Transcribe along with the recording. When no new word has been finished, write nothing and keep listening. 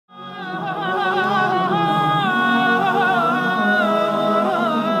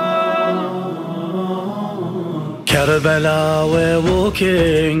Karbala we're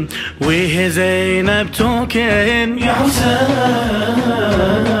walking, we hear Zainab talking. Ya Hussein,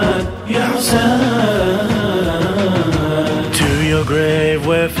 Ya Hussein. To your grave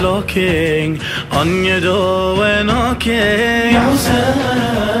we're flocking, on your door we're knocking. Ya Hussein,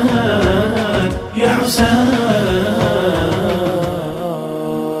 Ya Hussein.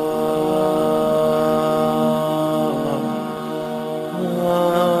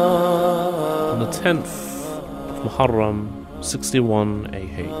 On the 10th of Muharram 61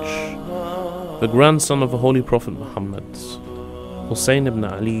 AH, the grandson of the Holy Prophet Muhammad, Hussein ibn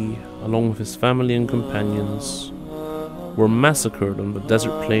Ali, along with his family and companions, were massacred on the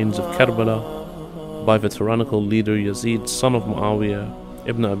desert plains of Karbala by the tyrannical leader Yazid, son of Muawiyah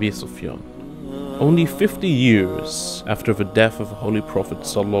ibn Abi Sufyan. Only 50 years after the death of the Holy Prophet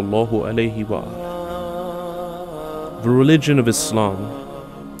sallallahu alaihi wasallam, the religion of Islam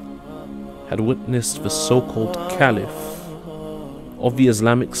had witnessed the so-called Caliph of the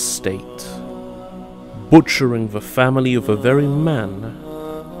Islamic State butchering the family of the very man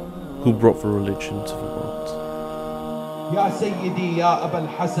who brought the religion to the world. Ya Sayyidi, Ya Imam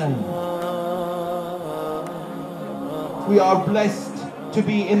Hussein, we are blessed to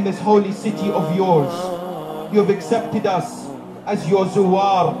be in this holy city of yours. You have accepted us as your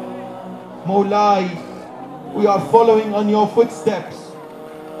Zuwar. Mawlai, we are following on your footsteps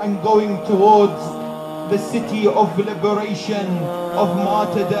and going towards the city of liberation, of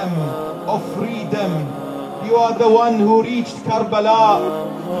martyrdom, of freedom. You are the one who reached Karbala,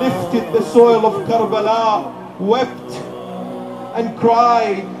 lifted the soil of Karbala, wept and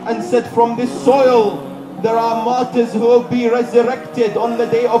cried and said, from this soil there are martyrs who will be resurrected on the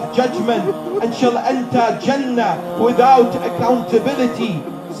day of judgment and shall enter Jannah without accountability.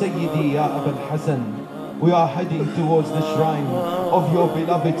 Sayyidi, Ya Imam Hussain, we are heading towards the shrine of your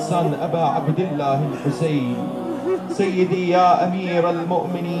beloved son, Abu Abdullah al-Hussein. Sayyidi, Ya Amir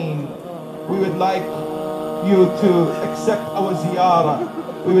al-Mu'mineen, we would like you to accept our ziyarah.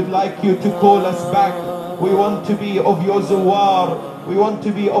 We would like you to call us back. We want to be of your Zuwar. We want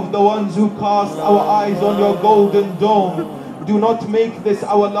to be of the ones who cast our eyes on your golden dome. Do not make this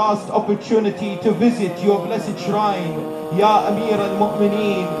our last opportunity to visit your blessed shrine. Ya Amir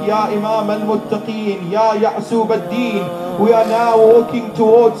al-Mu'mineen, Ya Imam al-Muttaqeen, Ya Ya'sub al-Deen. We are now walking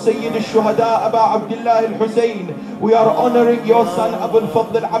towards Sayyid al-Shuhada, Abu Abdullah al-Hussein. We are honoring your son, Abu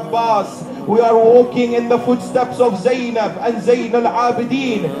al-Fadl al-Abbas. We are walking in the footsteps of Zainab and Zayn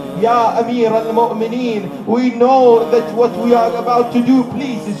al-Abideen. Ya Amir al-Mu'mineen, we know that what we are about to do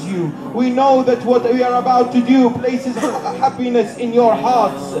pleases you. We know that what we are about to do places happiness in your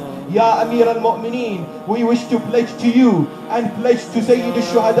hearts. Ya Amir al-Mu'mineen, we wish to pledge to you and pledge to Sayyid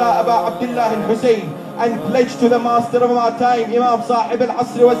al-Shuhada Abu Abdullah al-Hussein and pledge to the Master of our time, Imam Sahib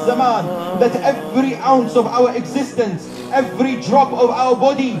al-Asr wal-Zaman, that every ounce of our existence, every drop of our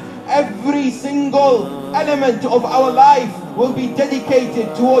body, every single element of our life will be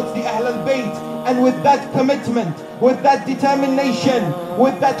dedicated towards the Ahl al-Bayt. And with that commitment, with that determination,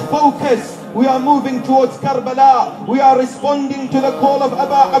 with that focus, we are moving towards Karbala. We are responding to the call of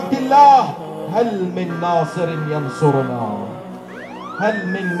Abu Abdullah. هل من ناصر ينصرنا هل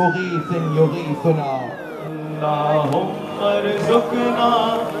من مغيث يغيثنا اللهم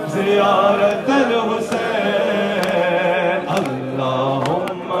ارزقنا زيارة الحسين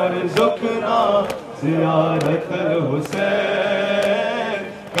اللهم ارزقنا زيارة الحسين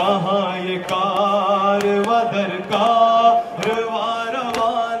कहाँ ये कारवा दरकारवा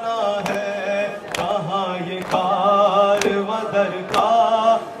रवाना है कहाँ ये कारवा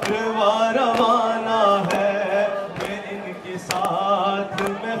दरकारवा रवाना है मैं इनके साथ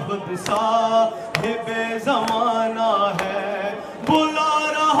में खुद साहिब ज़माना है बुला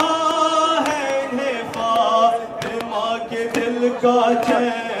रहा है इन्हें फातिमा के दिल का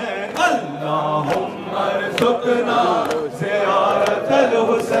चैन अल्लाहुम्मा रज़ुक़ना ज़ियारत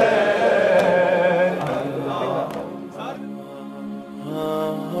al-Hussein.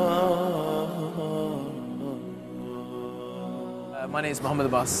 My name is Muhammad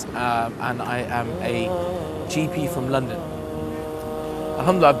Abbas and I am a GP from London.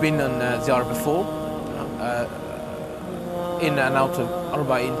 Alhamdulillah, I've been on Ziyarah before, in and out of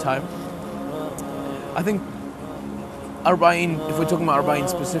Arbaeen time. I think Arbaeen, if we're talking about Arbaeen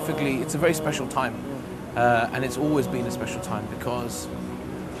specifically, it's a very special time. And it's always been a special time because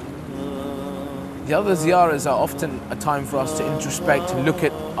the other ziyaras are often a time for us to introspect, to look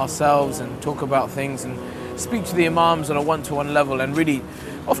at ourselves and talk about things and speak to the imams on a one-to-one level and really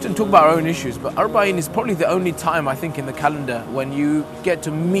often talk about our own issues. But Arbaeen is probably the only time, I think, in the calendar when you get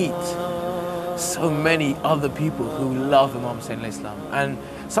to meet so many other people who love Imam Hussain alayhi salam. And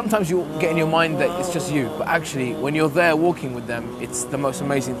sometimes you get in your mind that it's just you, but actually when you're there walking with them, it's the most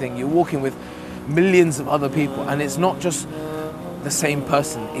amazing thing. You're walking with millions of other people, and it's not just the same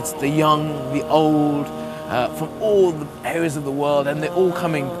person, it's the young, the old, from all the areas of the world, and they're all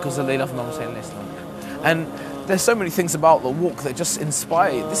coming because they love Imam Hussain alayhi salam. And there's so many things about the walk that just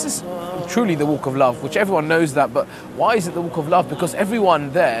inspire. This is truly the walk of love, which everyone knows that, but why is it the walk of love? Because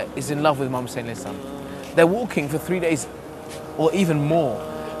everyone there is in love with Imam Hussain alayhi salam. They're walking for 3 days or even more,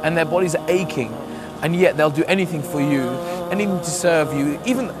 and their bodies are aching, and yet they'll do anything for you, anything to serve you,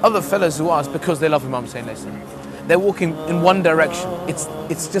 even other fellows who ask, because they love Imam Hussain alayhi salam. They're walking in one direction.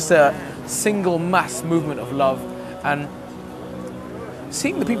 It's just a single mass movement of love. And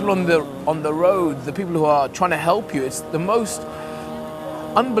seeing the people on the road, the people who are trying to help you, it's the most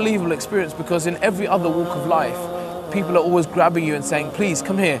unbelievable experience, because in every other walk of life, people are always grabbing you and saying, please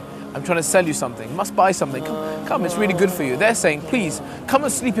come here, I'm trying to sell you something, you must buy something, come, it's really good for you. They're saying, please come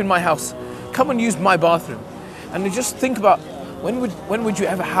and sleep in my house, come and use my bathroom. And you just think about, when would you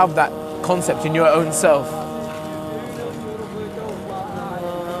ever have that concept in your own self?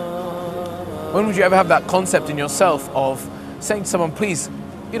 When would you ever have that concept in yourself of saying to someone, please,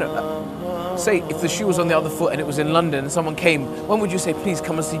 you know, say if the shoe was on the other foot and it was in London and someone came, when would you say, please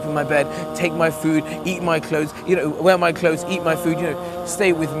come and sleep in my bed, take my food, eat my clothes, you know, wear my clothes, eat my food, you know,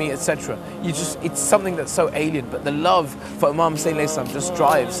 stay with me, etc. It's something that's so alien, but the love for Imam Hussain alayhi salam just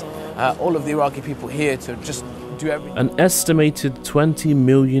drives all of the Iraqi people here to just do everything. An estimated 20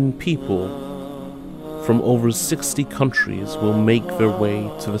 million people from over 60 countries will make their way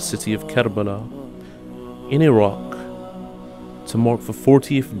to the city of Karbala in Iraq to mark the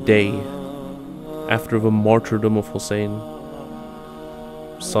 40th day after the martyrdom of Hussein,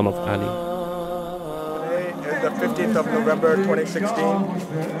 son of Ali. Today is the 15th of November 2016,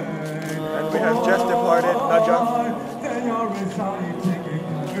 and we have just departed Najaf.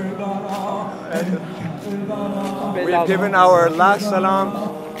 And we've given our last salam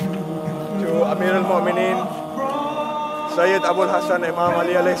to Amir al-Mu'mineen, Sayyid Abul Hassan Imam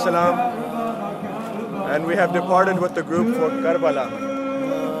Ali alayhi salam, and we have departed with the group for Karbala.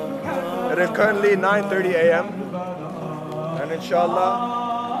 It is currently 9:30 a.m. and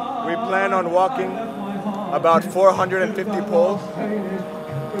inshallah we plan on walking about 450 poles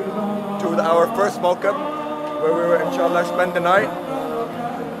to our first mawqif, where we will inshallah spend the night,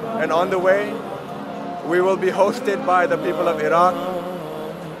 and on the way we will be hosted by the people of Iraq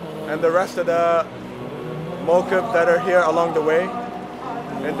and the rest of the mawqif that are here along the way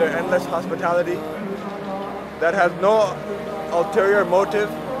in their endless hospitality that has no ulterior motive,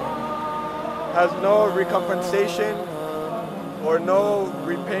 has no recompensation or no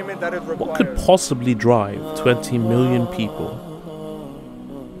repayment that is required. What could possibly drive 20 million people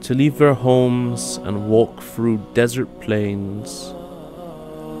to leave their homes and walk through desert plains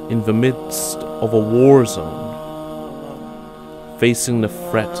in the midst of a war zone, facing the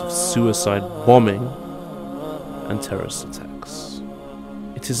threat of suicide bombing and terrorist attacks?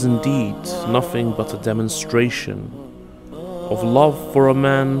 It is indeed nothing but a demonstration of love for a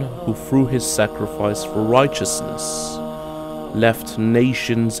man who, through his sacrifice for righteousness, left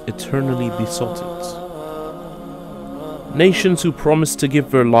nations eternally besotted. Nations who promised to give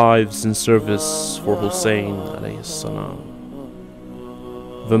their lives in service for Hussein alayhi salam,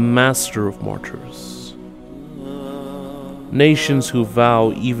 the Master of Martyrs. Nations who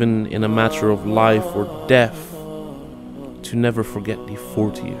vow, even in a matter of life or death, to never forget the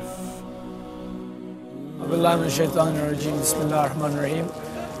 40th.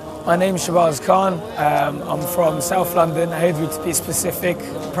 My name is Shabazz Khan. I'm from South London, Haidwood to be specific.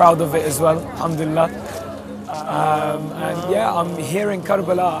 Proud of it as well, alhamdulillah. And yeah, I'm here in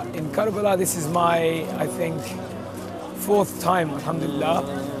Karbala. In Karbala, this is my, I think, 4th time, alhamdulillah.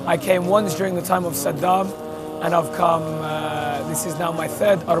 I came once during the time of Saddam, and I've come, this is now my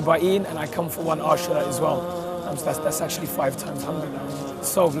 3rd Arbaeen, and I come for 1 Ashura as well. That's actually 5 times, alhamdulillah.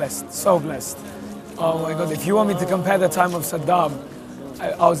 So blessed, so blessed. Oh my God, if you want me to compare the time of Saddam,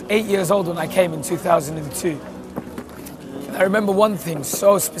 I was 8 years old when I came in 2002. And I remember one thing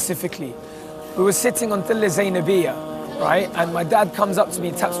so specifically. We were sitting on Till Zainabiyya, right? And my dad comes up to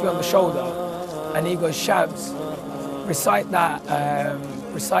me, taps me on the shoulder, and he goes, Shabs, recite that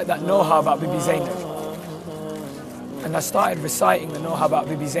Noha about Bibi Zainab. And I started reciting the Noha about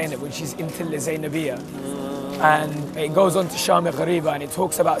Bibi Zainab, which is in Till Zainabiyya. And it goes on to Shami Ghariba, and it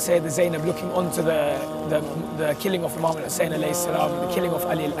talks about Sayyida Zainab looking onto the killing of Imam Hussain alayhi salam, the killing of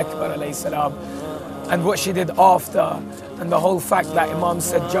Ali al-Akbar alayhi salam, and what she did after, and the whole fact that Imam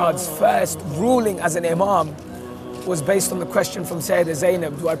Sajjad's first ruling as an Imam was based on the question from Sayyidah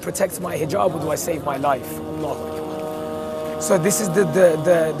Zainab, do I protect my hijab or do I save my life? Allahu Akbar. So this is the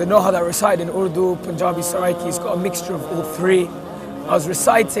Noha that I recite in Urdu, Punjabi, Saraiki. It's got a mixture of all three. I was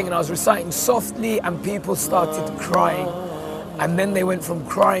reciting softly, and people started crying. And then they went from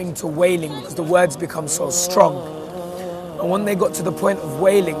crying to wailing because the words become so strong. And when they got to the point of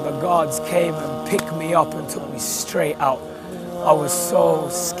wailing, the guards came and picked me up and took me straight out. I was so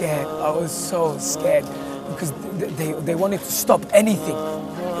scared. I was so scared because they wanted to stop anything.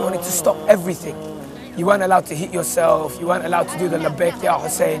 They wanted to stop everything. You weren't allowed to hit yourself. You weren't allowed to do the Labbaik Ya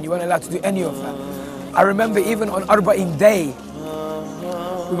Hussein. You weren't allowed to do any of that. I remember even on Arbaeen day,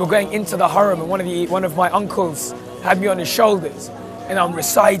 we were going into the haram and one of my uncles had me on his shoulders and I'm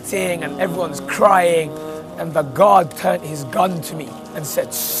reciting and everyone's crying and the guard turned his gun to me and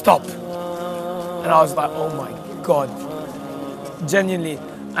said, stop. And I was like, oh my God, genuinely.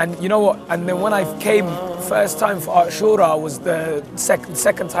 And you know what? And then when I came first time for Ashura was the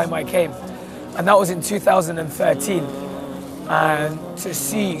second time I came. And that was in 2013. And to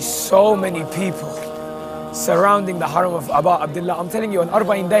see so many people surrounding the haram of Aba Abdullah, I'm telling you, on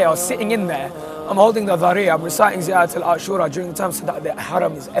Arbaeen day, I was sitting in there, I'm holding the dhariya, I'm reciting Ziyarat al-Ashura during the time so that the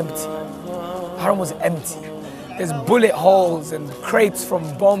haram is empty. The haram was empty. There's bullet holes and crates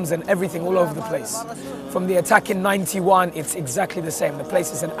from bombs and everything all over the place. From the attack in 91, it's exactly the same. The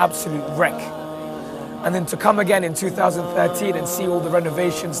place is an absolute wreck. And then to come again in 2013 and see all the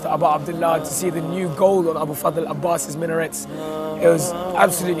renovations to Aba Abdullah, to see the new gold on Abu Fadl Abbas's minarets, it was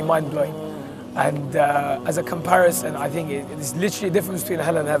absolutely mind-blowing. And as a comparison, I think it is literally a difference between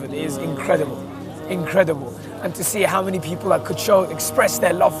hell and heaven. It is incredible, incredible. And to see how many people that could express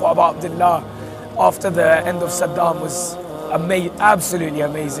their love for Aba Abdullah after the end of Saddam was absolutely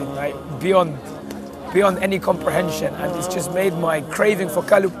amazing, right? Beyond any comprehension. And it's just made my craving for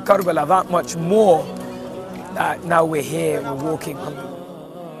Karbala that much more. That now we're here, we're walking on.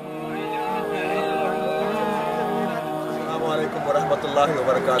 Assalamu alaikum wa rahmatullahi wa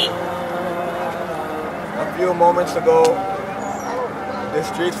barakatuh. A few moments ago, the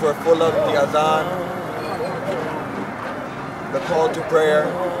streets were full of the azan, the call to prayer,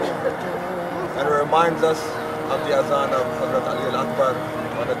 and it reminds us of the azan of Hazrat Ali al-Akbar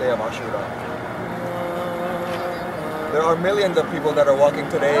on the day of Ashura. There are millions of people that are walking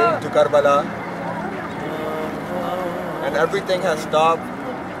today to Karbala, and everything has stopped.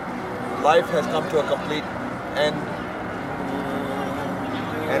 Life has come to a complete end.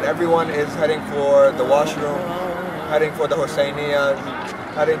 And everyone is heading for the washroom, heading for the Hussainiyas,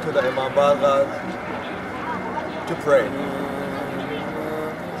 heading to the Imam Barghas to pray.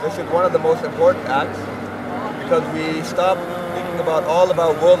 This is one of the most important acts because we stop thinking all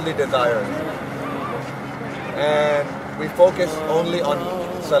about worldly desires. And we focus only on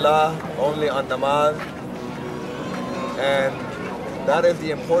salah, only on namaz. And that is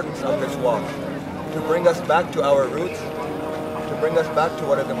the importance of this walk, to bring us back to our roots, to bring us back to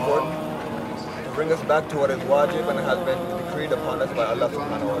what is important, to bring us back to what is wajib and has been decreed upon us by Allah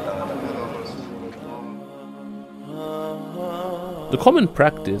subhanahu wa ta'ala. The common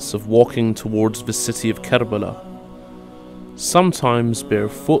practice of walking towards the city of Karbala, sometimes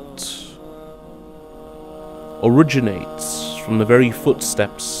barefoot, originates from the very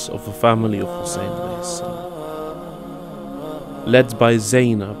footsteps of the family of Hussein, led by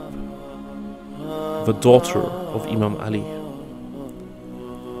Zainab, the daughter of Imam Ali,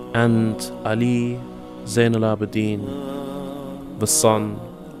 and Ali Zain al-Abidin, the son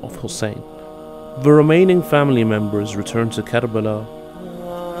of Hussein. The remaining family members returned to Karbala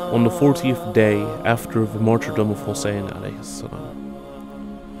on the 40th day after the martyrdom of Hussein alayhi salam,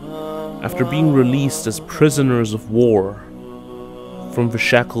 after being released as prisoners of war from the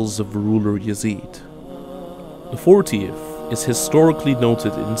shackles of the ruler Yazid. The 40th is historically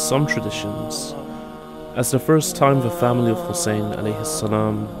noted in some traditions as the first time the family of Hussein alayhi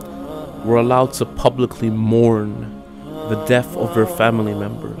salam were allowed to publicly mourn the death of their family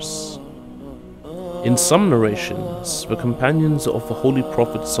members. In some narrations, the companions of the Holy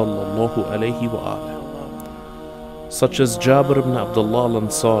Prophet sallallahu alaihi wasallam, such as Jabir ibn Abdullah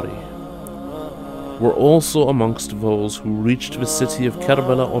al-Ansari, were also amongst those who reached the city of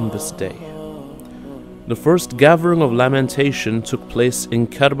Karbala on this day. The first gathering of lamentation took place in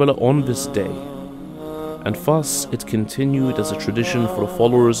Karbala on this day, and thus it continued as a tradition for the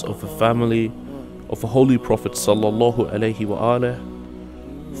followers of the family of the Holy Prophet sallallahu alaihi wasallam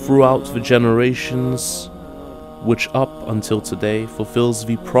throughout the generations, which up until today fulfills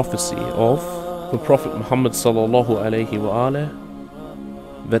the prophecy of the Prophet Muhammad sallallahu alaihi wasallam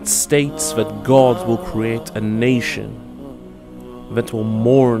that states that God will create a nation that will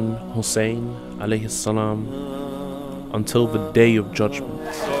mourn Hussein alayhi salam until the Day of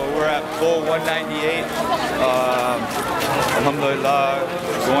Judgment. So we're at bowl 198. Alhamdulillah,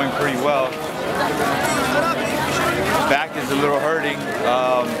 going pretty well. Back is a little hurting.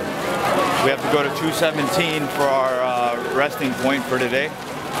 We have to go to 217 for our resting point for today.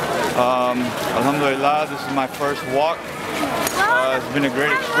 Alhamdulillah, this is my first walk. It's been a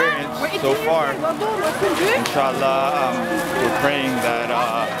great experience so far. Inshallah, we're praying that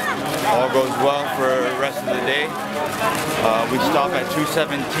all goes well for the rest of the day. We stop at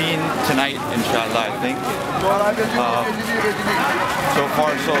 217 tonight, inshallah, I think. So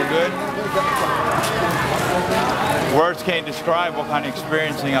far, so good. Words can't describe what kind of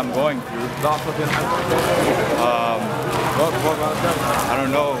experiencing I'm going through. I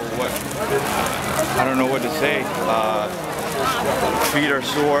don't know what to say. Feet are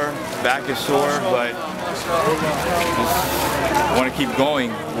sore, back is sore, but just want to keep going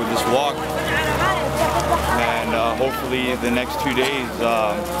with this walk. And hopefully the next 2 days,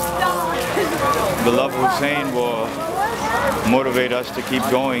 the love of Hussein will motivate us to keep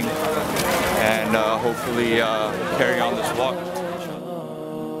going and hopefully carry on this walk.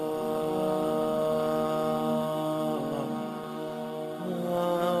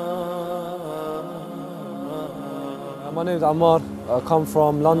 My name is Ammar. I come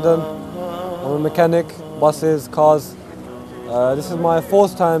from London. I'm a mechanic, buses, cars. This is my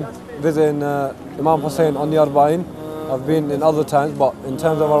fourth time visiting Imam Hussain on the Arbaeen. I've been in other times, but in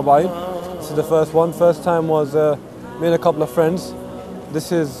terms of Arbaeen, this is the first one. First time was me and a couple of friends.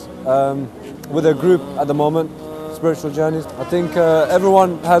 This is with a group at the moment, spiritual journeys. I think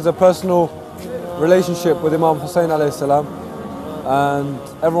everyone has a personal relationship with Imam Hussain alayhi salam, and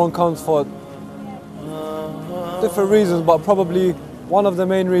everyone comes for different reasons, but probably one of the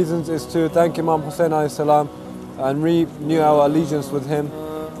main reasons is to thank Imam Hussain alayhi salam and renew our allegiance with him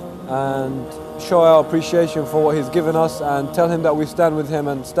and show our appreciation for what he's given us and tell him that we stand with him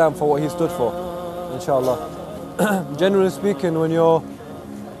and stand for what he stood for, inshallah. Generally speaking, when you're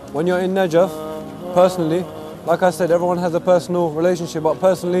in Najaf, personally, like I said, everyone has a personal relationship, but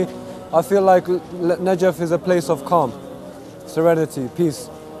personally, I feel like Najaf is a place of calm, serenity, peace.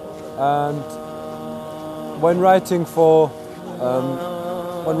 And when writing I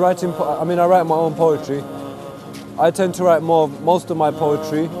write my own poetry. I tend to write most of my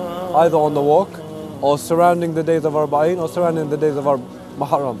poetry either on the walk or surrounding the days of Arbaeen or surrounding the days of our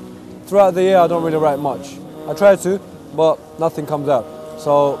Muharram. Throughout the year, I don't really write much. I try to, but nothing comes out.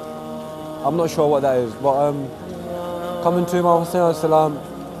 So I'm not sure what that is. But coming to Imam Hussain alayhi salam,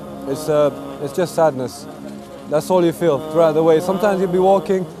 it's just sadness. That's all you feel throughout the way. Sometimes you'll be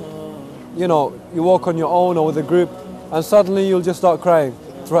walking, you know, you walk on your own or with a group, and suddenly you'll just start crying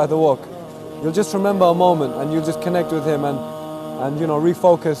throughout the walk. You'll just remember a moment and you'll just connect with him and you know,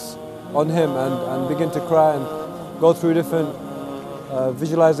 refocus on him and begin to cry and go through different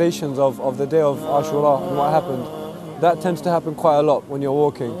visualizations of the day of Ashura and what happened. That tends to happen quite a lot when you're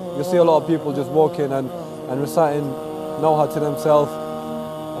walking. You'll see a lot of people just walking and reciting Noha to themselves.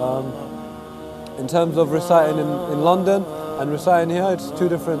 In terms of reciting in London and reciting here, it's two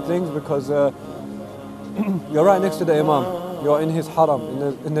different things because you're right next to the Imam. You're in his haram,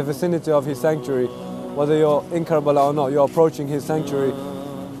 in the vicinity of his sanctuary. Whether you're in Karbala or not, you're approaching his sanctuary.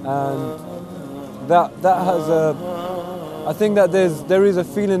 And that has I think that there is a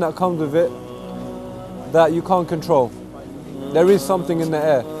feeling that comes with it that you can't control. There is something in the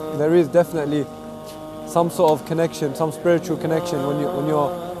air. There is definitely some sort of connection, some spiritual connection when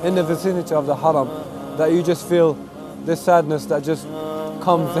you're in the vicinity of the haram, that you just feel this sadness that just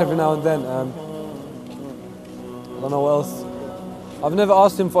comes every now and then. I don't know what else. I've never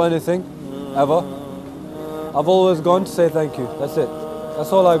asked him for anything, ever. I've always gone to say thank you, that's it.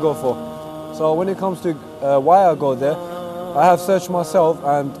 That's all I go for. So when it comes to why I go there, I have searched myself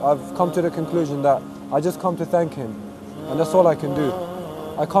and I've come to the conclusion that I just come to thank him. And that's all I can do.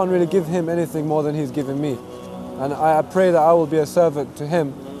 I can't really give him anything more than he's given me. And I pray that I will be a servant to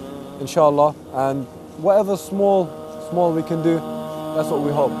him, inshallah. And whatever small we can do, that's what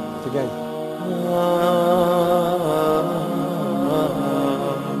we hope to gain.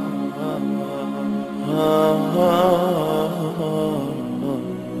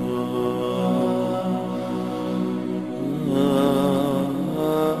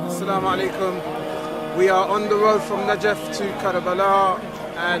 Assalamu alaikum. We are on the road from Najaf to Karbala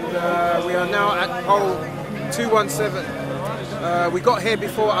and we are now at pole 217. We got here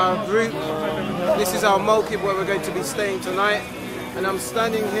before our group. This is our mawqib where we're going to be staying tonight, and I'm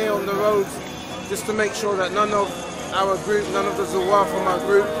standing here on the road just to make sure that none of our group, none of the Zuwar from our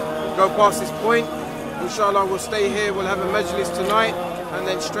group go past this point. Inshallah, we'll stay here, we'll have a majlis tonight, and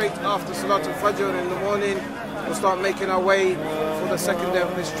then straight after Salat al-Fajr in the morning, we'll start making our way for the second day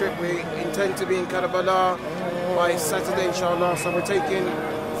of this trip. We intend to be in Karbala by Saturday, inshallah. So we're taking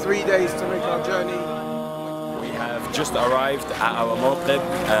 3 days to make our journey. We have just arrived at our mawqib,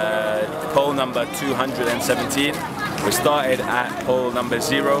 pole number 217. We started at pole number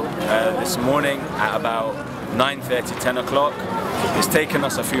 0 this morning at about 9:30, 10 o'clock. It's taken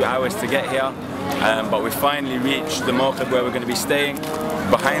us a few hours to get here, but we finally reached the mawqib where we're going to be staying.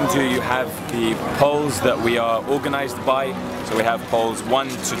 Behind you have the poles that we are organized by. So we have poles 1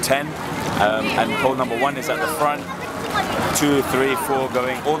 to 10, and pole number 1 is at the front, 2, 3, 4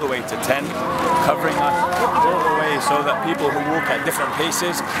 going all the way to 10, covering us all the way so that people who walk at different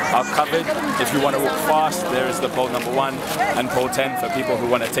paces are covered. If you want to walk fast, there is the pole number 1 and pole 10 for people who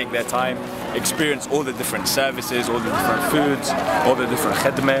want to take their time, experience all the different services, all the different foods, all the different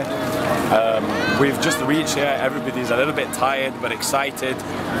khidmah. We've just reached here. Everybody's a little bit tired but excited.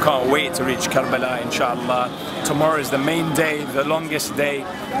 Can't wait to reach Karbala, inshallah. Tomorrow is the main day, the longest day,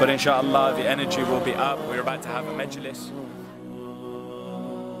 but inshallah the energy will be up. We're about to have a majlis.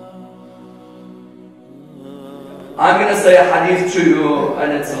 I'm going to say a hadith to you,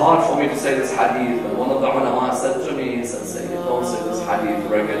 and it's hard for me to say this hadith, but one of the ulama said to me, he said, Sayyid, don't say this hadith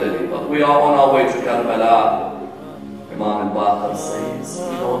regularly, but we are on our way to Karbala. Imam al-Baqir says,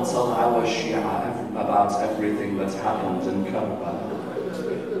 we don't tell our Shia about everything that's happened in Karbala.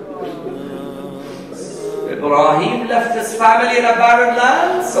 Ibrahim left his family in a barren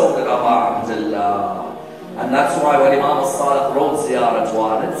land, so did Abu Abdullah. And that's why when Imam al-Sadiq wrote Ziyarat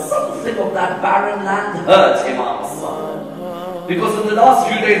Walid, something of that barren land hurt Imam al-Sadiq. Because in the last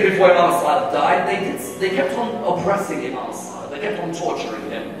few days before Imam al-Sadiq died, they kept on oppressing Imam al-Sadiq, they kept on torturing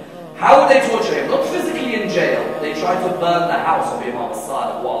him. How would they torture him? Not physically in jail. They tried to burn the house of Imam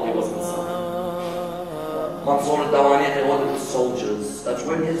al-Sadiq while he was inside. Mansur al-Dawani ordered the soldiers that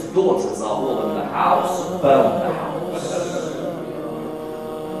when his daughters are all in the house, burn the house.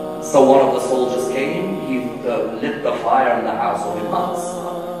 So one of the soldiers came, he lit the fire in the house of Imam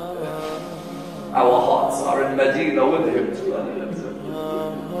al-Sadiq. Our hearts are in Medina with him too.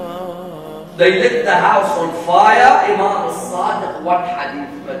 They lit the house on fire. Imam al-Sadiq, what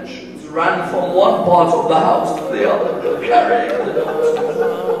hadith mentions, ran from one part of the house to the other,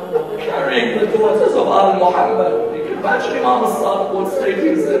 carrying the daughters of Al-Muhammad. You can imagine Imam al-Sadiq what state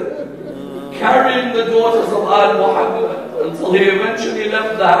he's in. Carrying the daughters of Al-Muhammad until he eventually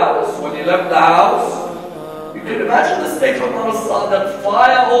left the house. When he left the house, you can imagine the state of Imam al-Sadiq,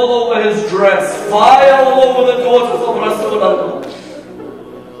 fire all over his dress, fire all over the daughters of Rasulullah.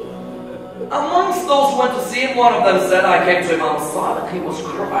 Amongst those who went to see him, one of them said, I came to Imam al-Sadiq, he was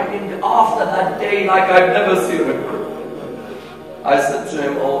crying after that day like I've never seen him cry. I said to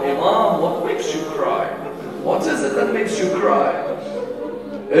him, oh Imam, what makes you cry? What is it that makes you cry?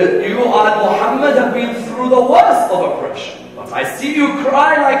 You and Muhammad have been through the worst of oppression, but I see you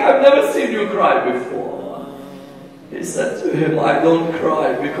cry like I've never seen you cry before. He said to him, I don't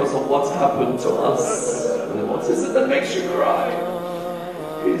cry because of what's happened to us. What is it that makes you cry?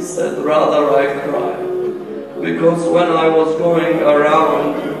 He said, rather I cry because when I was going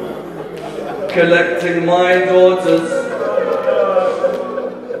around collecting my daughters,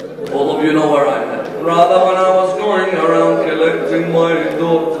 all of you know where I'm at. Rather when I was going around collecting my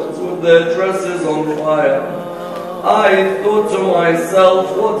daughters with their dresses on fire, I thought to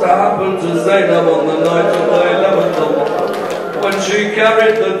myself, what happened to Zainab on the night of the 11th of March when she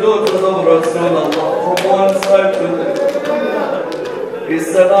carried the daughters of Rasulullah from one side to the other. He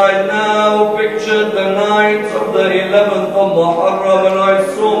said, I now pictured the night of the 11th of Muharram and I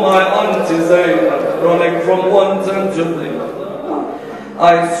saw my auntie Zainab running from one tent to the other.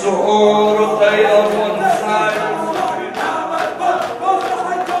 I saw Ruqayya on one side.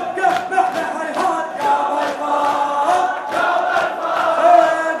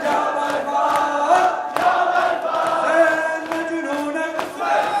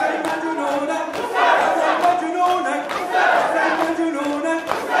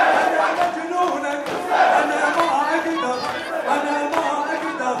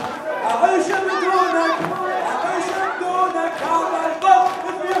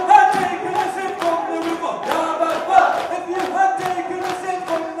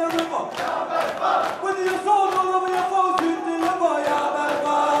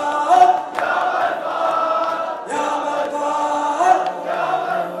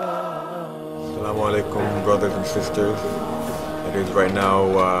 Brothers and sisters, it is right now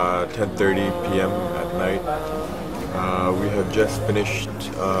 10:30 p.m. at night. We have just finished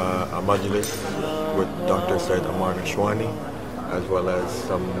a majlis with Dr. Said Ammar Nashwani, as well as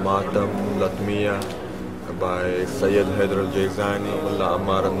some matam, latmiya by Sayyid Haidar al-Jaizani, Mullah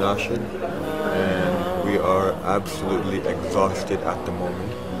Ammar al-Nashid, and we we are absolutely exhausted at the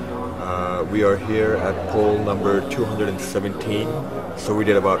moment. We are here at pole number 217, so we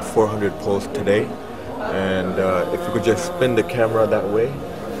did about 400 poles today. And if you could just spin the camera that way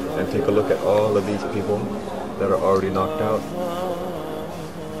and take a look at all of these people that are already knocked out.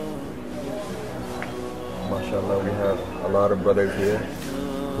 MashaAllah, we have a lot of brothers here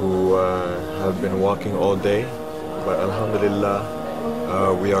who have been walking all day, but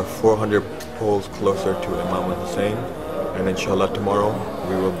alhamdulillah, we are 400 poles closer to Imam Hussain, and inshallah tomorrow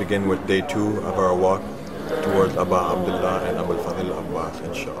we will begin with day 2 of our walk towards Abba Abdullah and Abul Fadl Abbas,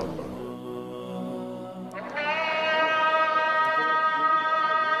 inshallah.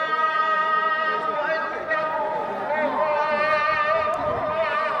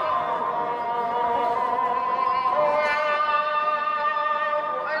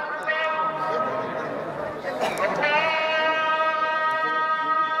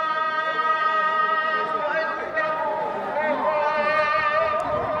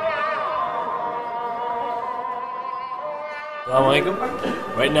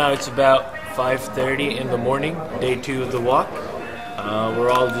 Right now it's about 5:30 in the morning, day 2 of the walk. We're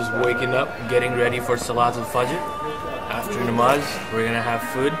all just waking up, getting ready for Salat al-Fajr. After namaz, we're gonna have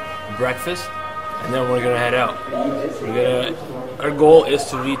food, breakfast, and then we're gonna head out. Our goal is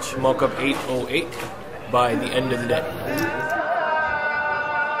to reach Mawqif 808 by the end of the day.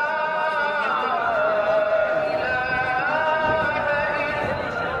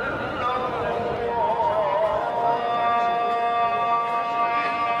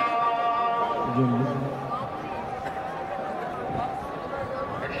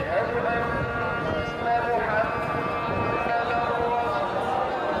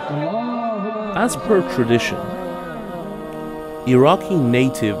 As per tradition, Iraqi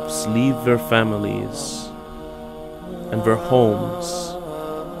natives leave their families and their homes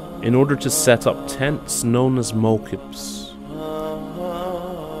in order to set up tents known as mawqifs,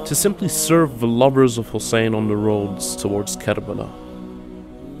 to simply serve the lovers of Hussein on the roads towards Karbala.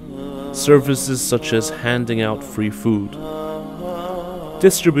 Services such as handing out free food,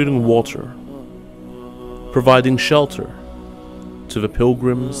 distributing water, providing shelter to the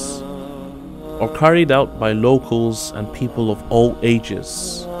pilgrims, are carried out by locals and people of all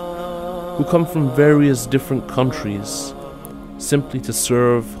ages who come from various different countries simply to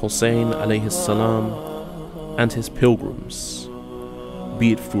serve Hussein alayhi salam and his pilgrims,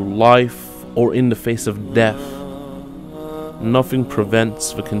 be it through life or in the face of death. Nothing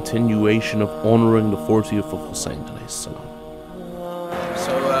prevents the continuation of honoring the 40th of Hussein alayhi salam.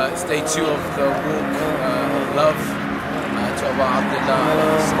 So it's day 2 of the walk of love to Abba Abdullah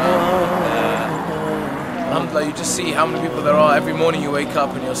alayhi salam. Alhamdulillah, you just see how many people there are. Every morning you wake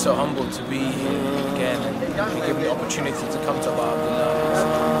up and you're so humbled to be here again and be given the opportunity to come to Abba Abdullah.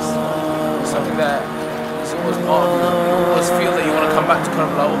 It's something that is always part of you. You always feel that you want to come back to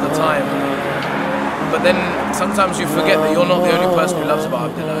Karbala all the time. But then sometimes you forget that you're not the only person who loves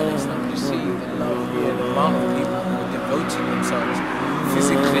Abba Abdullah. You see the love here, the amount of people who are devoting themselves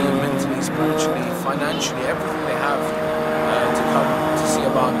physically, mentally, spiritually, financially, everything they have to come to see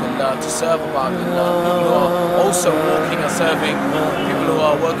Abba Abdullah, to serve Abba Abdullah. People who are also walking are serving, people who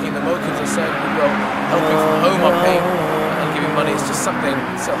are working in the mawqifs are serving, people who are helping from home are paying and giving money. It's just something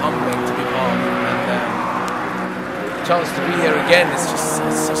so humbling to be part of. And the chance to be here again is just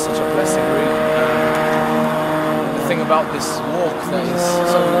such a blessing, really. The thing about this walk that is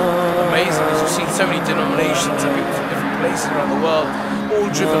so amazing is you see so many denominations and people from different places around the world, all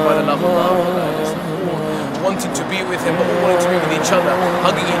driven by the love of Allah, wanting to be with him, but all wanting to be with each other,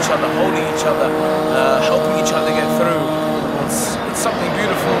 hugging each other, holding each other, helping each other get through. It's something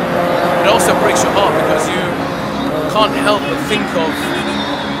beautiful. It also breaks your heart because you can't help but think of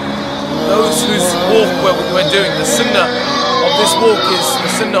those whose walk we're doing. The sunnah of this walk is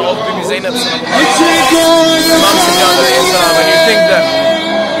the sunnah of Bibi Zainab and you think that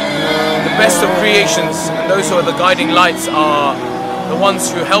the best of creations and those who are the guiding lights are the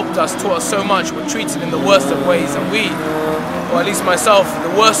ones who helped us, taught us so much, were treated in the worst of ways, and we, or at least myself,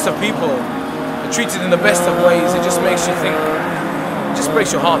 the worst of people, are treated in the best of ways. It just makes you think, it just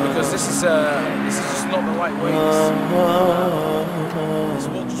breaks your heart, because this is just not the right way. This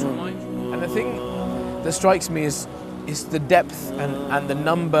walk just reminds you. And the thing that strikes me is the depth and the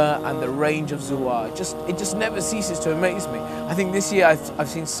number and the range of Zuwar. It just never ceases to amaze me. I think this year I've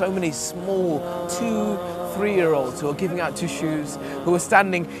seen so many small 2-3-year-olds who are giving out tissues, who are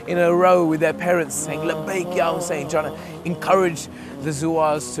standing in a row with their parents saying Labbaik Ya Hussein, trying to encourage the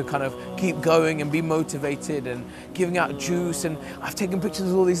Zuwars to kind of keep going and be motivated, and giving out juice. And I've taken pictures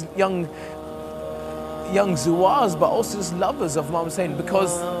of all these young Zuwars, but also just lovers of Imam Hussain,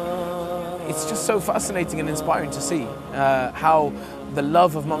 because it's just so fascinating and inspiring to see how the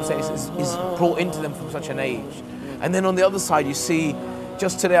love of Imam Hussain is brought into them from such an age. And then on the other side, you see,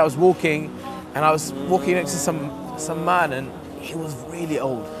 just today I was walking, and I was walking next to some man, and he was really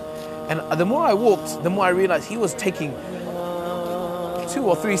old. And the more I walked, the more I realized he was taking 2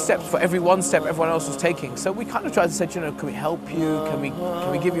 or 3 steps for every 1 step everyone else was taking. So we kind of tried to say, you know, can we help you? Can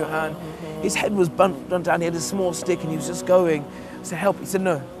we give you a hand? His head was bent down. He had a small stick, and he was just going. I said, help. He said,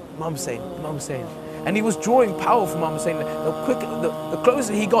 no, Imam Hussain, Imam Hussain. And he was drawing power from Imam Hussain. The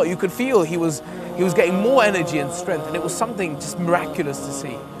closer he got, you could feel he was getting more energy and strength, and it was something just miraculous to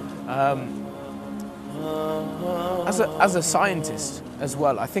see. As a scientist as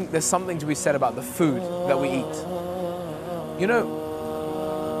well, I think there's something to be said about the food that we eat. You know,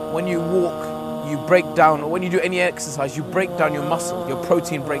 when you walk, you break down, or when you do any exercise, you break down your muscle, your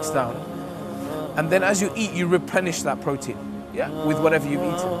protein breaks down. And then as you eat, you replenish that protein, yeah, with whatever you've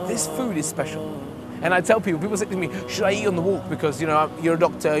eaten. This food is special. And I tell people say to me, should I eat on the walk? Because, you know, you're a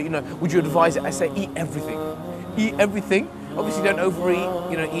doctor, you know, would you advise it? I say, eat everything. Eat everything. Obviously, don't overeat,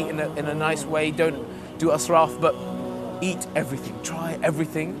 you know, eat in a nice way. Don't do asraf, but eat everything. Try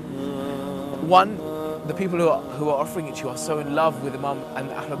everything. One, the people who are offering it to you are so in love with Imam and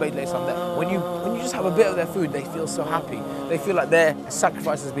Ahlul Bayt that when you just have a bit of their food, they feel so happy. They feel like their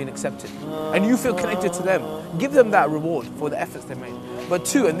sacrifice has been accepted. And you feel connected to them. Give them that reward for the efforts they made. But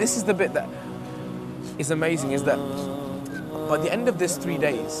 2, and this is the bit that is amazing, is that by the end of this 3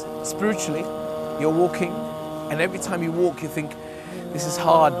 days, spiritually, you're walking, and every time you walk, you think, this is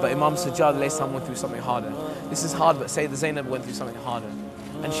hard, but Imam Sajjad went through something harder. This is hard, but Sayyidah Zainab went through something harder.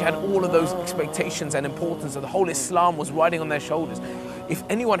 And she had all of those expectations and importance of the whole Islam was riding on their shoulders. If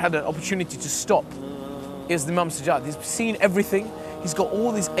anyone had an opportunity to stop, it was the Imam Sajjad. He's seen everything. He's got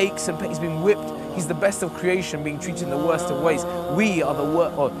all these aches and pains. He's been whipped. He's the best of creation, being treated in the worst of ways. We are the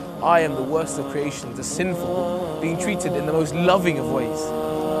worst, or I am the worst of creation, the sinful, being treated in the most loving of ways.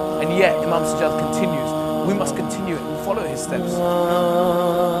 And yet, Imam Sajjad continues. We must continue it and follow his steps.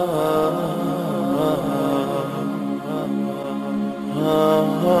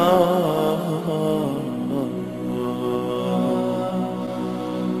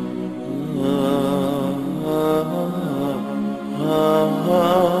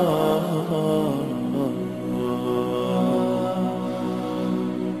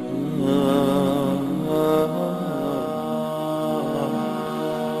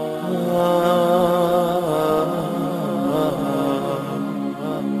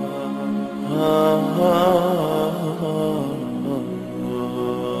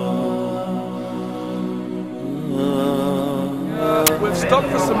 We've stopped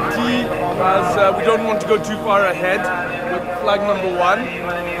for some tea as we don't want to go too far ahead with flag number 1.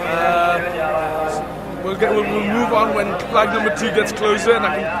 We'll move on when flag number 2 gets closer, and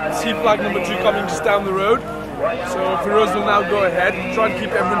I can see flag number 2 coming just down the road. So Firoz will now go ahead and try and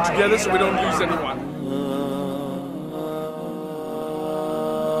keep everyone together so we don't lose anyone.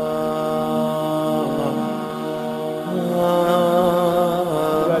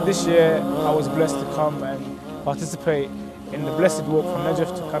 This year I was blessed to come and participate in the blessed walk from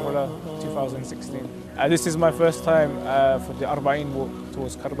Najaf to Karbala 2016. This is my first time for the Arbaeen walk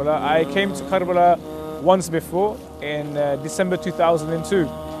towards Karbala. I came to Karbala once before in December 2002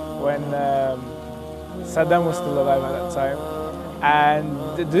 when Saddam was still alive at that time.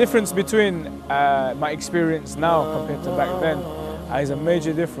 And the difference between my experience now compared to back then is a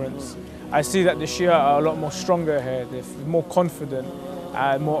major difference. I see that the Shia are a lot more stronger here, they're more confident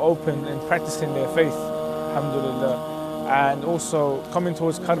and more open in practicing their faith, alhamdulillah. And also coming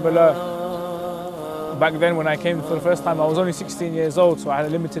towards Karbala, back then when I came for the first time I was only 16 years old, so I had a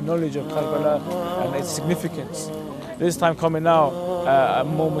limited knowledge of Karbala and its significance. This time coming now, a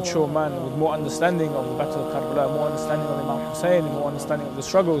more mature man with more understanding of the Battle of Karbala, more understanding of Imam Hussain, more understanding of the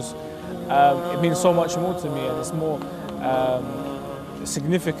struggles, it means so much more to me, and it's more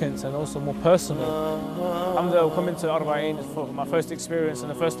significance and also more personal. I'm coming to Arbaeen for my first experience, and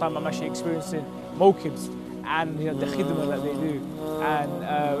the first time I'm actually experiencing mawqibs and the khidmah that they do.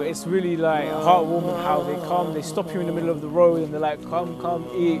 And it's really like heartwarming how they come, they stop you in the middle of the road and they're like, come,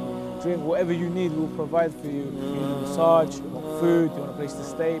 eat, drink, whatever you need, we'll provide for you. You need a massage, you want food, you want a place to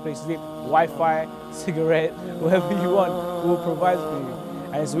stay, place to sleep, Wi-Fi, cigarette, whatever you want, we'll provide for you.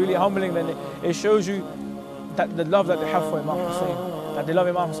 And it's really humbling, and it shows you that the love that they have for Imam Hussain. That they love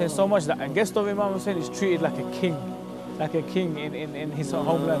Imam Hussain so much that a guest of Imam Hussain is treated like a king in his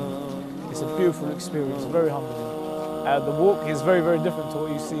homeland. It's a beautiful experience, very humbling. The walk is very, very different to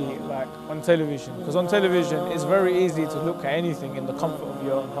what you see like on television. Because on television, it's very easy to look at anything in the comfort of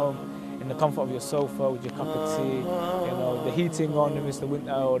your own home, in the comfort of your sofa with your cup of tea, you know, the heating on if it's the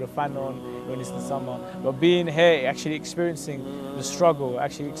winter or the fan on when it's the summer. But being here, actually experiencing the struggle,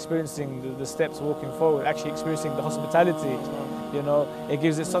 actually experiencing the steps walking forward, actually experiencing the hospitality, you know, it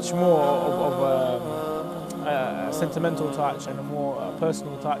gives it such more of a sentimental touch and a more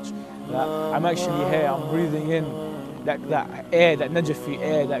personal touch that I'm actually here, I'm breathing in that air, that Najafi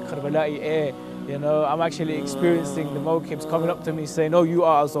air, that Karbala'i air. You know, I'm actually experiencing the Mawkibs coming up to me saying, "Oh, you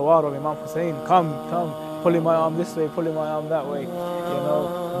are a Zuwar of Imam Hussain. Come, pulling my arm this way, pulling my arm that way." You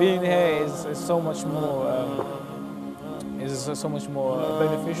know, being here is so much more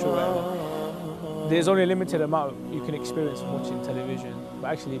beneficial. And there's only a limited amount you can experience from watching television, but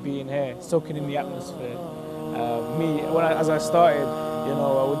actually being here, soaking in the atmosphere. As I started, you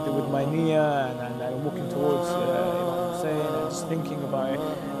know, with my niyyah and walking towards Imam Hussain and just thinking about it,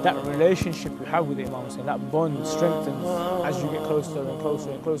 that relationship you have with Imam Hussain, that bond strengthens as you get closer and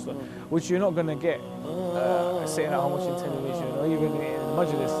closer and closer, which you're not going to get sitting at home watching television or even in the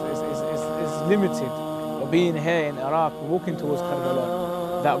majlis is limited. But being here in Iraq, walking towards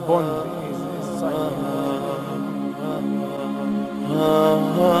Karbala, that bond is something.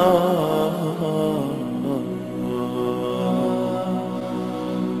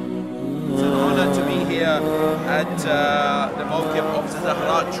 It's an honor to be here at the Mawqif of the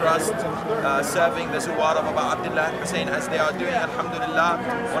Zahra Trust, serving the Zuwar of Imam Hussain as they are doing, alhamdulillah,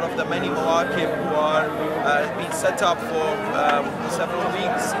 one of the many Mawaqif who are being set up for several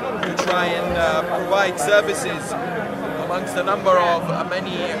weeks to try and provide services amongst a number of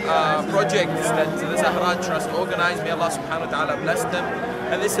many projects that the Zahra Trust organized. May Allah subhanahu wa ta'ala bless them.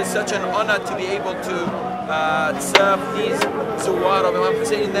 And this is such an honor to be able to serve these Zuwar of Imam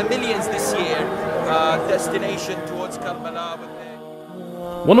Hussain in their millions this year, destination towards Karbala.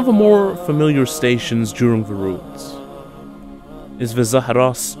 One of the more familiar stations during the route is the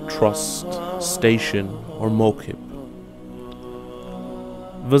Zahra Trust Station or Mawqif.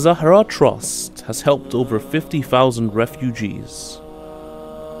 The Zahra Trust has helped over 50,000 refugees,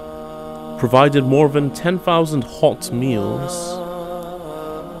 provided more than 10,000 hot meals,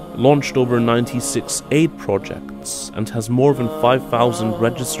 launched over 96 aid projects, and has more than 5,000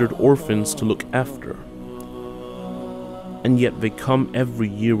 registered orphans to look after. And yet they come every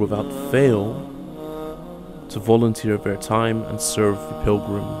year without fail to volunteer their time and serve the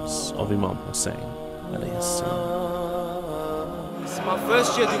pilgrims of Imam Hussain alayhi salam. This is my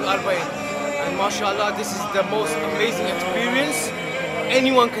first year doing Arbaeen, and mashallah, this is the most amazing experience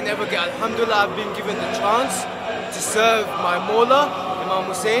anyone can ever get. Alhamdulillah, I've been given the chance to serve my Mawla, Imam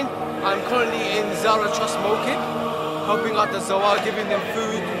Hussain. I'm currently in Zahra Trust Mawqif, helping out the Zawar, giving them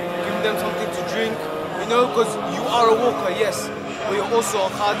food, giving them something to drink. You know, because you are a walker, yes, but you're also a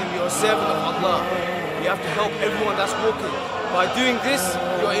khadim, you're a servant of Allah. You have to help everyone that's walking. By doing this,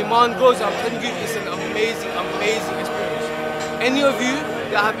 your iman grows. I'm telling you, it's an amazing, amazing experience. Any of you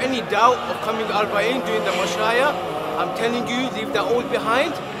that have any doubt of coming to Arbaeen, doing the mashaya, I'm telling you, leave that all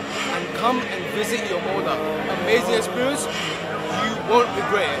behind and come and visit your Mawla. Amazing experience, you won't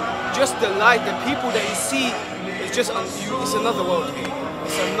regret it. Just the light, the people that you see, it's just, it's another world here.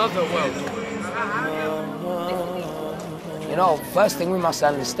 It's another world. You know, first thing we must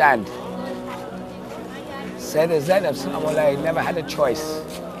understand, Sayyidah Zainab never had a choice.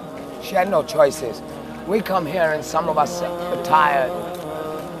 She had no choices. We come here and some of us are tired,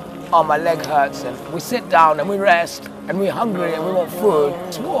 oh my leg hurts, and we sit down and we rest, and we're hungry and we want food.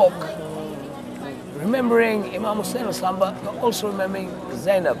 Let's walk. Remembering Imam Hussain but also remembering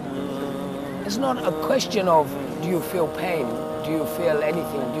Zainab. It's not a question of do you feel pain, do you feel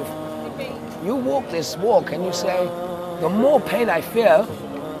anything. You walk this walk and you say, the more pain I feel,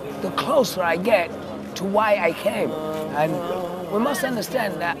 the closer I get to why I came. And we must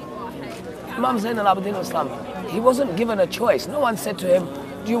understand that Imam Zain al-Abidin Islam, he wasn't given a choice. No one said to him,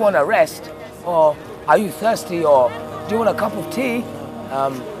 do you want to rest? Or are you thirsty? Or do you want a cup of tea?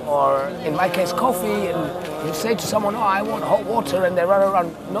 Or in my case, coffee. And you say to someone, oh, I want hot water, and they run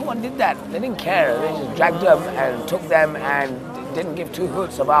around. No one did that. They didn't care. They just dragged them and took them and didn't give two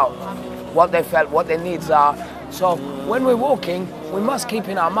hoots about what they felt, what their needs are. So when we're walking, we must keep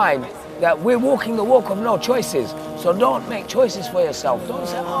in our mind that we're walking the walk of no choices. So don't make choices for yourself. Don't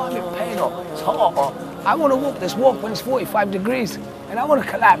say, oh, I'm in pain, or it's hot, or I want to walk this walk when it's 45 degrees and I want to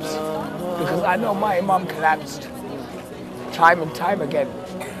collapse. Because I know my Imam collapsed time and time again.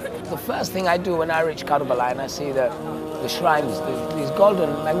 The first thing I do when I reach Karbala and I see the shrines, these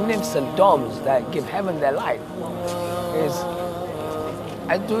golden, magnificent domes that give heaven their light, is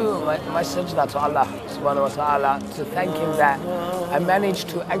I do my sajda to Allah subhanahu wa ta'ala to thank Him that I managed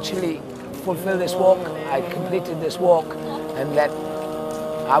to actually fulfill this walk, I completed this walk, and that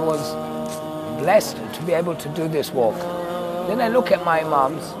I was blessed to be able to do this walk. Then I look at my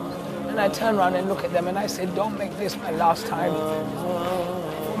imams and I turn around and look at them and I say, don't make this my last time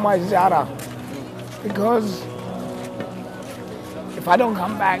for my ziyarah, because if I don't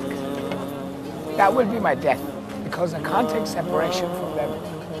come back, that will be my death, because I can't take separation from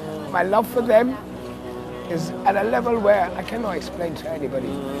them. My love for them is at a level where I cannot explain to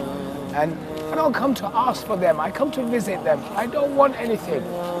anybody. And I don't come to ask for them, I come to visit them. I don't want anything.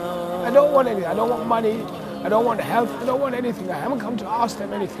 I don't want anything. I don't want money, I don't want health, I don't want anything. I haven't come to ask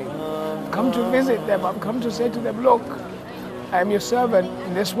them anything. I've come to visit them, I've come to say to them, look, I am your servant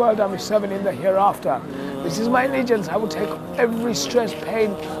in this world, I'm your servant in the hereafter. This is my allegiance. I will take every stress,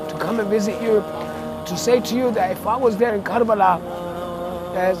 pain to come and visit you, to say to you that if I was there in Karbala,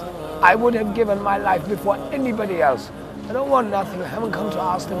 yes, I would have given my life before anybody else. I don't want nothing. I haven't come to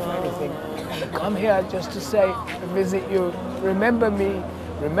ask them for anything. I've come here just to say, visit you, remember me,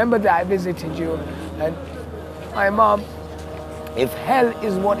 remember that I visited you. And my mom, if hell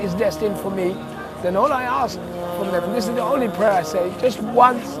is what is destined for me, then all I ask from them, and this is the only prayer I say, just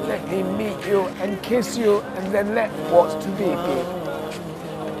once let me meet you and kiss you, and then let what's to be be.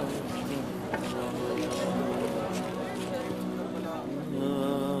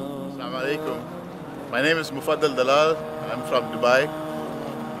 Assalamu alaikum. My name is Mufaddal Dalal. I'm from Dubai.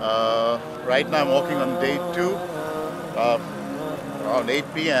 Right now I'm walking on day 2, around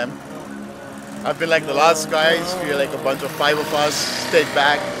 8 p.m. I've been like the last guys. We're like a bunch of 5 of us stayed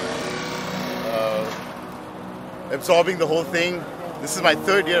back, absorbing the whole thing. This is my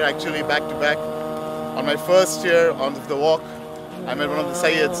 3rd year actually, back to back. On my 1st year on the walk, I met one of the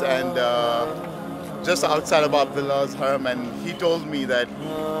Sayyids and just outside of Abdullah's haram, and he told me that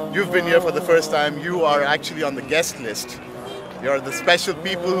you've been here for the first time, you are actually on the guest list. You're the special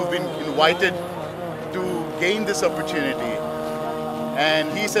people who've been invited to gain this opportunity.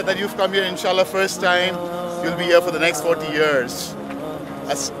 And he said that you've come here, inshallah, first time, you'll be here for the next 40 years.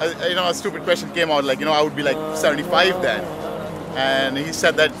 A stupid question came out, like, I would be like 75 then. And he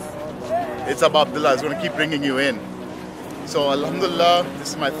said that it's Abu Abdullah, is going to keep bringing you in. So alhamdulillah, this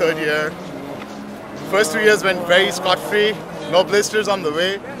is my 3rd year. First 2 years went very scot-free, no blisters on the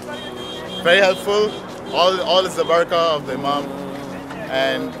way, very helpful. All is the barakah of the Imam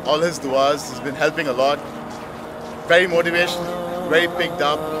and all his du'as. He's been helping a lot. Very motivational, very picked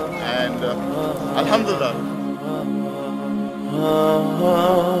up, and alhamdulillah.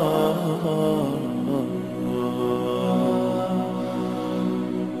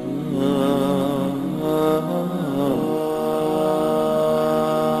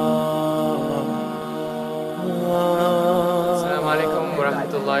 Assalamu alaikum wa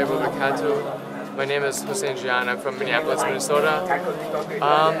rahmatullahi wa barakatuh. My name is Hussein. I'm from Minneapolis, Minnesota.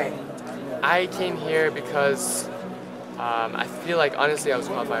 I came here because I feel like, honestly, I was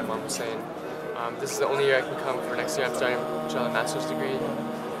called by Imam Hussain. This is the only year I can come. For next year I'm starting a master's degree,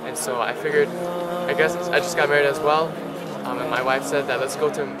 and so I figured, I guess I just got married as well, and my wife said that let's go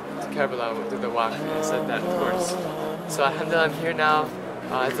to Karbala, we'll do the walk, and I said that of course. So alhamdulillah, I'm here now.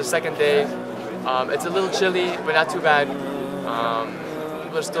 It's the 2nd day. It's a little chilly, but not too bad.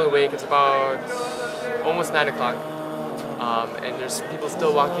 People are still awake. It's about almost 9 o'clock, and there's people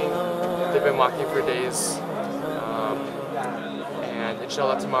still walking. They've been walking for days, and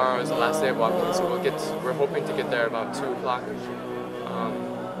inshallah tomorrow is the last day of walking, so we're hoping to get there about 2 o'clock.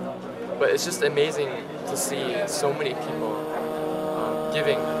 But it's just amazing to see so many people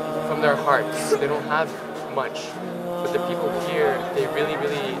giving from their hearts. They don't have much, but the people here, they really,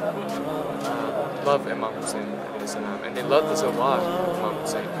 really love Imam Hussain, and they love the Zuwar of Imam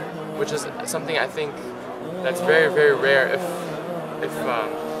Hussain, which is something I think that's very, very rare,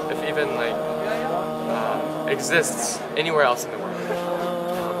 if even like exists anywhere else in the world.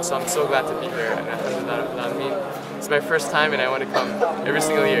 So I'm so glad to be here, and alhamdulillah, it's my first time, and I want to come every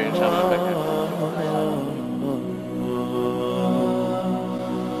single year, inshallah.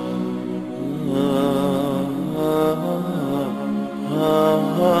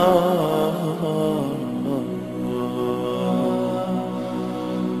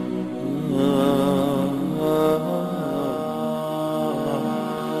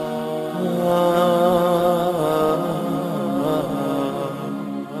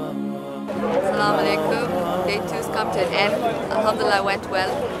 Day 2's come to an end. Alhamdulillah, went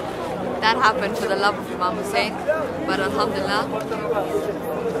well. That happened for the love of Imam Hussain, but Alhamdulillah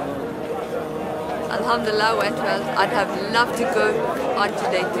went well. I'd have loved to go on to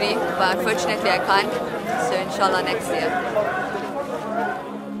day 3, but unfortunately I can't. So inshallah next year.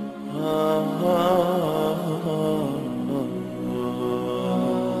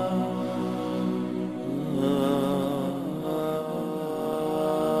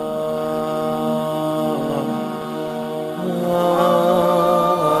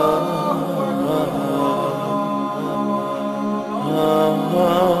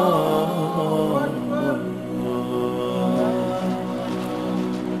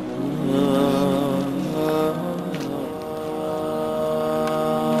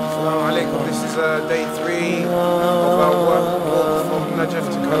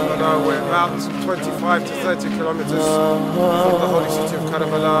 about 25 to 30 kilometers from the holy city of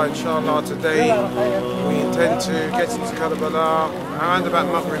Karbala. Inshallah, today we intend to get into Karbala around about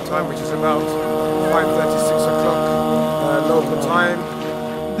Maghrib time, which is about 5:30, 6 o'clock local time.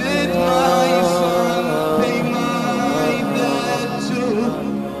 Did my son pay my debt to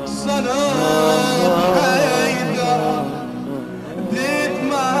son of Haydar? Did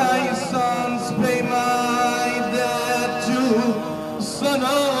my sons pay my debt to son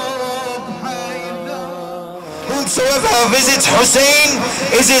of Haydar? Whosoever visits Hussein,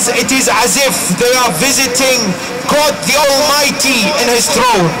 it is as if they are visiting God the Almighty in His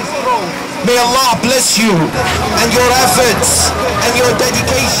throne. May Allah bless you and your efforts and your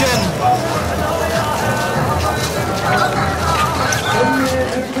dedication.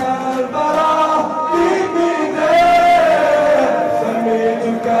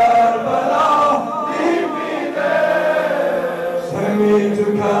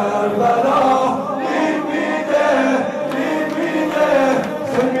 Karbala,